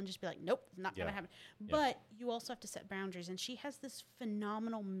brick wall and just be like, nope, not going to happen. Yeah. But you also have to set boundaries. And she has this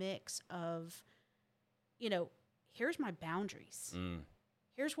phenomenal mix of, here's my boundaries.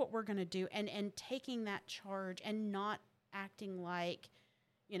 Here's what we're going to do. And taking that charge and not acting like,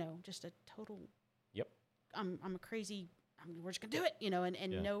 just a total, I'm a crazy, we're just going to do it,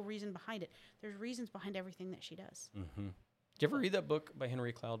 and no reason behind it. There's reasons behind everything that she does. Mm-hmm. Did you ever read that book by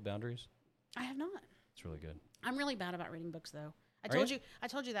Henry Cloud, Boundaries? I have not. It's really good. I'm really bad about reading books, though. I told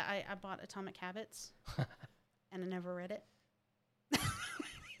you that I bought Atomic Habits, and I never read it.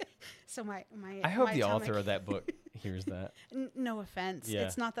 So I hope the author of that book hears that. No offense. Yeah.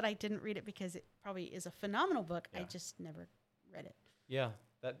 It's not that I didn't read it because it probably is a phenomenal book. Yeah. I just never read it. Yeah,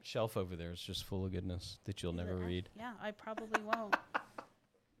 that shelf over there is just full of goodness that you'll never read. Yeah, I probably won't.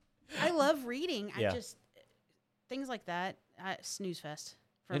 I love reading. I just, things like that, snooze fest.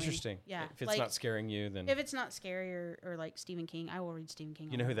 Interesting. Me. Yeah. If it's not scaring you, then. If it's not scary or like Stephen King, I will read Stephen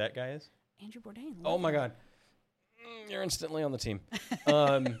King. You know who that guy is? Andrew Bourdain. Oh, my God. You're instantly on the team.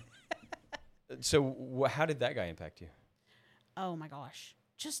 So how did that guy impact you? Oh, my gosh.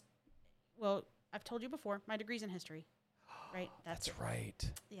 I've told you before, my degree's in history, right? That's right.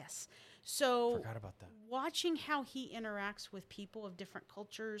 Yes. So forgot about that. Watching how he interacts with people of different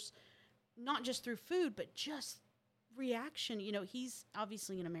cultures, not just through food, but just reaction. He's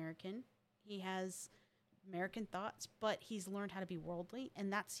obviously an American. He has American thoughts, but he's learned how to be worldly,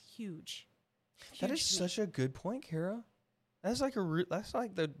 and that's huge. That is such a good point, Cara. That's like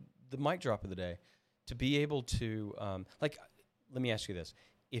the mic drop of the day. To be able to let me ask you this: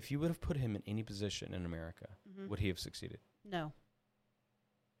 if you would have put him in any position in America, would he have succeeded? No.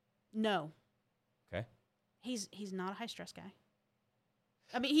 Okay. He's not a high stress guy.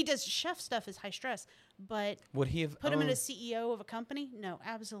 I mean, he does chef stuff as high stress, but would he have put him in a CEO of a company? No,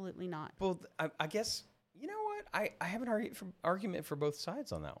 absolutely not. Well, I guess, you know what? I have an argument for both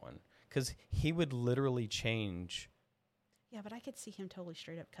sides on that one, because he would literally change. Yeah, but I could see him totally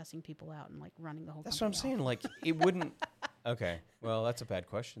straight up cussing people out and like running the whole. That's what I'm saying. Like it wouldn't. Okay, well, that's a bad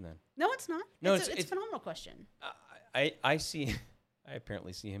question then. No, it's not. No, it's a phenomenal question. I see. I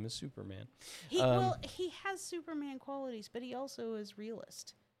apparently see him as Superman. He has Superman qualities, but he also is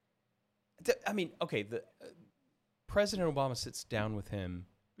realist. Okay, President Obama sits down with him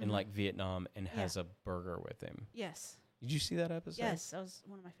in like Vietnam and has a burger with him. Yes. Did you see that episode? Yes, that was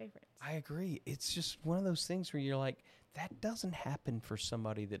one of my favorites. I agree. It's just one of those things where you're like, that doesn't happen for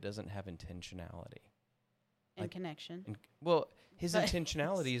somebody that doesn't have intentionality. And connection. His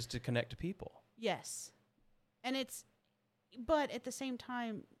intentionality is to connect to people. Yes. But at the same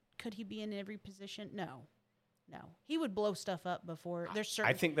time, could he be in every position? No. He would blow stuff up before. There's certain.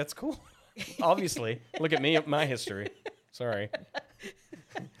 I think that's cool. Obviously. Look at me, my history. Sorry.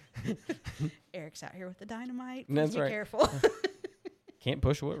 Eric's out here with the dynamite. That's be right. Careful. Can't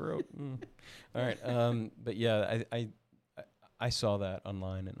push what rope. All right. But yeah, I saw that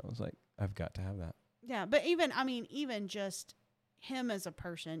online and I was like, I've got to have that. Yeah, but even just him as a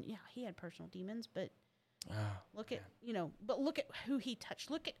person, he had personal demons, but look at who he touched.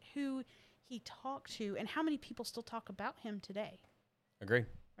 Look at who he talked to and how many people still talk about him today. Agree.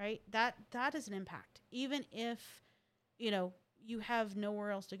 Right? That is an impact. Even if, you have nowhere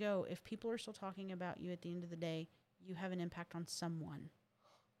else to go, if people are still talking about you at the end of the day, you have an impact on someone.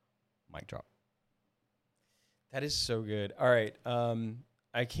 Mic drop. That is so good. All right.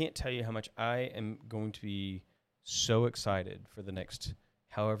 I can't tell you how much I am going to be so excited for the next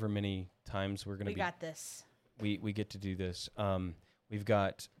however many times we're going to be. We got this. We get to do this. We've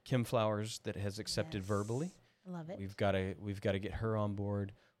got Kim Flowers that has accepted verbally. I love it. We've got to get her on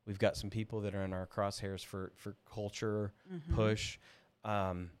board. We've got some people that are in our crosshairs for culture push.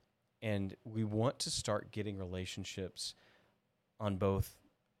 And we want to start getting relationships on both.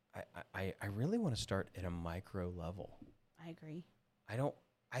 I really want to start at a micro level. I agree.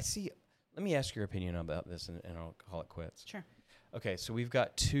 I see let me ask your opinion about this, and I'll call it quits. Sure. Okay, so we've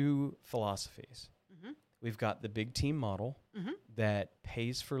got two philosophies. Mm-hmm. We've got the big team model Mm-hmm. that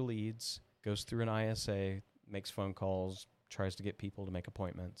pays for leads, goes through an ISA, makes phone calls, tries to get people to make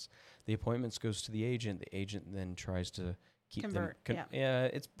appointments. The appointments goes to the agent. The agent then tries to keep Convert, them. Yeah,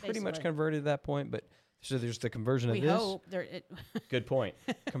 it's pretty much Basically. converted at that point. But so there's the conversion We of this. hope there. Good point.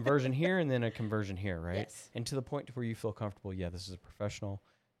 Conversion here and then a conversion here, right? Yes. And to the point to where you feel comfortable. Yeah, this is a professional.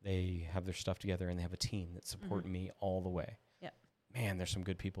 They have their stuff together and they have a team that's supporting me all the way. Yep. Man, there's some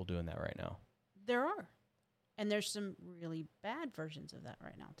good people doing that right now. There are, and there's some really bad versions of that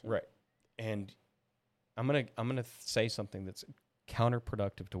right now too. Right. And I'm gonna say something that's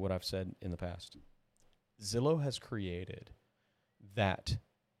counterproductive to what I've said in the past. Zillow has created that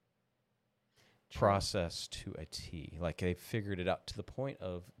process to a T. Like they've figured it out to the point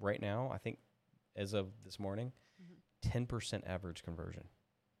of right now, I think as of this morning, 10% average conversion.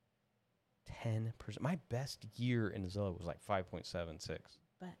 10%. My best year in Zillow was like 5.76.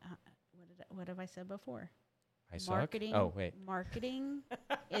 But what have I said before? I suck? Marketing. Oh, wait. Marketing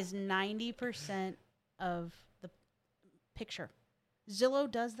is 90% of the picture. Zillow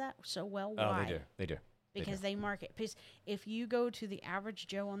does that so well. Oh, Why? they do. Because they market. Because if you go to the average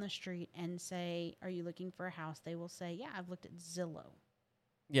Joe on the street and say, "Are you looking for a house?" They will say, "Yeah, I've looked at Zillow."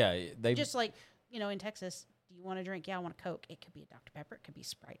 Yeah, they Just like in Texas, do you want a drink? Yeah, I want a Coke. It could be a Dr Pepper. It could be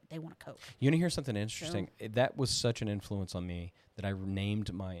Sprite. They want a Coke. You want to hear something interesting? That was such an influence on me that I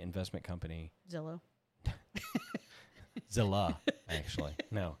named my investment company Zillow. Zilla, actually.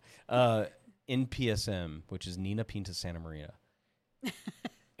 No. NPSM, which is Nina Pinta Santa Maria.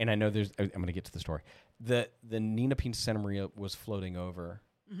 And I know I'm going to get to the story. The Nina Pinta Santa Maria was floating over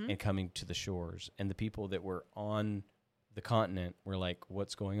and coming to the shores. And the people that were on the continent were like,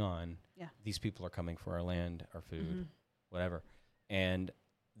 what's going on? Yeah. These people are coming for our land, our food, whatever. And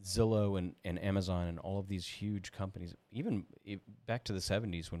Zillow and Amazon and all of these huge companies, even back to the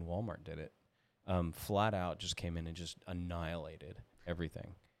 70s when Walmart did it, flat out just came in and just annihilated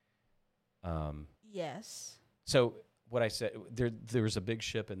everything. Yes. So what I said, there was a big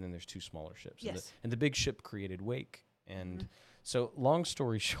ship and then there's two smaller ships. Yes. And the big ship created wake. And so long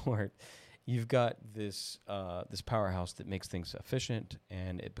story short, you've got this powerhouse that makes things efficient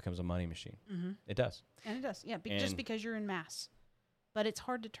and it becomes a money machine. Mm-hmm. It does. And it does. Yeah, just because you're in mass. But it's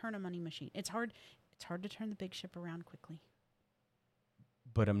hard to turn a money machine. It's hard to turn the big ship around quickly.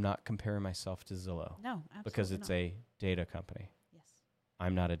 But I'm not comparing myself to Zillow. No, absolutely because it's not. a data company. Yes.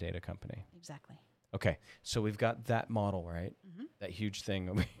 I'm not a data company. Exactly. Okay, so we've got that model, right? Mm-hmm. That huge thing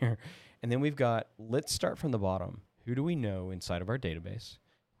over here. And then we've got, let's start from the bottom. Who do we know inside of our database?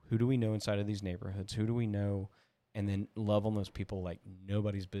 Who do we know inside of these neighborhoods? Who do we know? And then love on those people like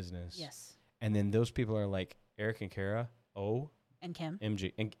nobody's business. Yes. And then those people are like Eric and Cara. And Kim.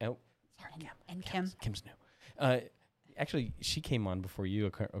 MG. Sorry, And, Kim. and Kim. Kim's new. Actually, she came on before you,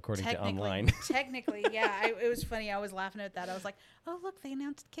 according to online. Technically, yeah. It was funny. I was laughing at that. I was like, oh, look, they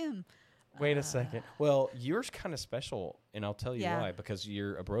announced Kim. Wait a second. Well, yours kind of special, and I'll tell you why. Because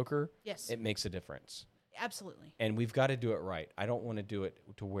you're a broker. Yes. It makes a difference. Absolutely. And we've got to do it right. I don't want to do it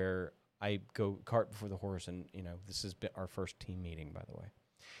to where I go cart before the horse, and this has been our first team meeting, by the way.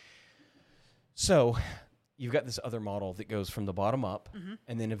 So you've got this other model that goes from the bottom up,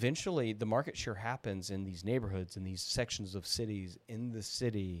 and then eventually the market share happens in these neighborhoods, in these sections of cities, in the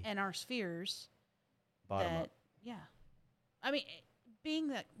city. And our spheres. Bottom up. Yeah. I mean, being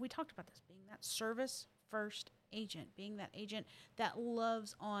that, we talked about this, being that service first agent, being that agent that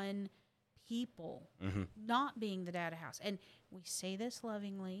loves on people, not being the data house. And we say this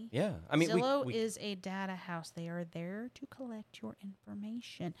lovingly. Yeah. I mean, Zillow is a data house. They are there to collect your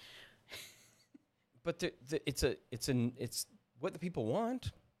information. But it's what the people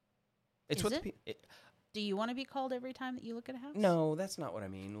want. It's Is what it? the people. Do you want to be called every time that you look at a house? No, that's not what I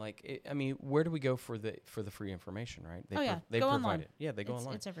mean. Like, where do we go for the free information, right? They they go provide online. it. Yeah, they go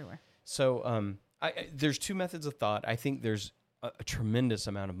online. It's everywhere. So, there's two methods of thought. I think there's a tremendous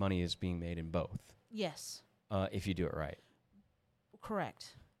amount of money is being made in both. Yes. If you do it right.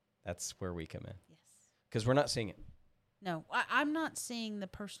 Correct. That's where we come in. Yes. Because we're not seeing it. No, I'm not seeing the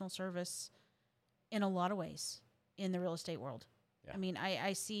personal service in a lot of ways in the real estate world. Yeah. I mean,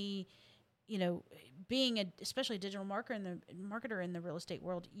 I see, being especially a digital marketer in the real estate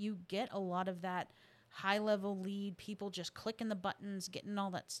world, you get a lot of that high level lead, people just clicking the buttons, getting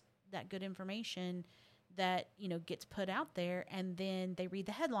all that good information that, gets put out there, and then they read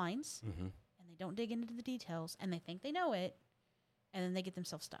the headlines and they don't dig into the details and they think they know it, and then they get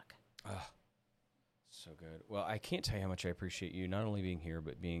themselves stuck. So good. Well, I can't tell you how much I appreciate you not only being here,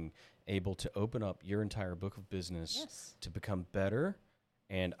 but being able to open up your entire book of business to become better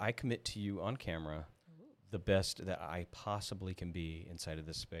And I commit to you on camera the best that I possibly can be inside of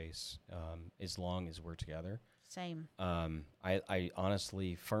this space, as long as we're together. Same. I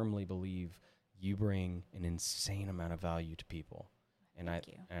honestly, firmly believe you bring an insane amount of value to people. And Thank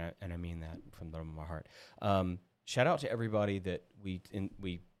you. And I mean that from the bottom of my heart. Shout out to everybody that we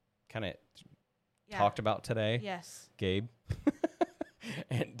kind of talked about today. Yes. Gabe.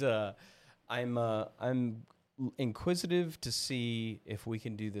 And I'm inquisitive to see if we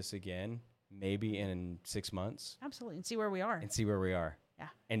can do this again, maybe in 6 months. Absolutely. And see where we are. Yeah.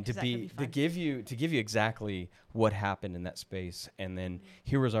 And Is that gonna be to fun? give you exactly what happened in that space, and then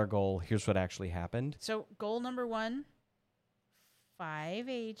here was our goal. Here's what actually happened. So goal number 1, 5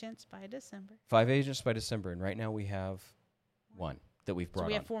 agents by December. 5 agents by December, and right now we have 1 that we've brought So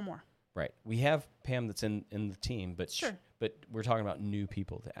we on. have 4 more. Right. We have Pam that's in the team, but Sure. but we're talking about new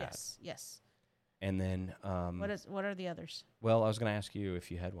people to add. Yes. Yes. And then What are the others? well, I was going to ask you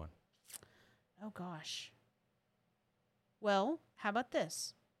if you had one. Oh gosh. Well, how about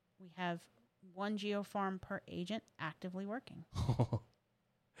this? We have 1 geofarm per agent actively working.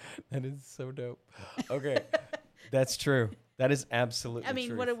 That is so dope. Okay. That's true. That is absolutely I mean,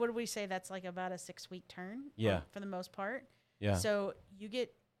 true. what do we say? That's like about a 6-week turn. Yeah. For the most part. Yeah. So you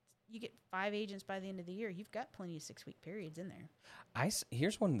get 5 agents by the end of the year. You've got plenty of 6-week periods in there.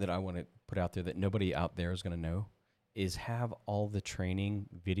 Here's one that I want to put out there that nobody out there is going to know is have all the training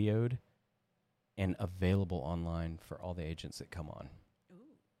videoed and available online for all the agents that come on.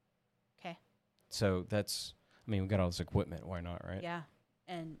 Ooh. Okay. So that's, I mean, we got all this equipment. Why not, right? Yeah.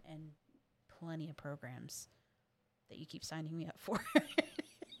 And plenty of programs that you keep signing me up for.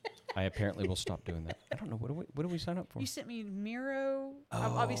 I apparently will stop doing that. I don't know. What do we sign up for? You sent me Miro,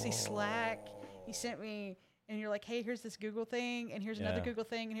 obviously Slack. You sent me, and you're like, hey, here's this Google thing, and here's another Yeah. Google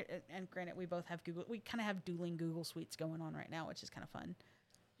thing. And granted, we both have Google. We kind of have dueling Google suites going on right now, which is kind of fun.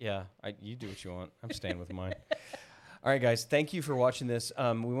 Yeah, you do what you want. I'm staying with mine. All right, guys. Thank you for watching this.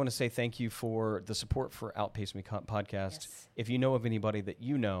 We want to say thank you for the support for Outpace Me podcast. Yes. If you know of anybody that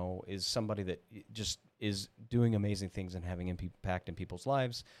you know is somebody that just is doing amazing things and having impact in people's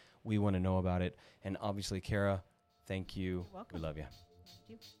lives, we want to know about it. And obviously, Cara, thank you. You're welcome. We love you.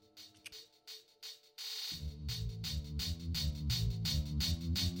 Thank you.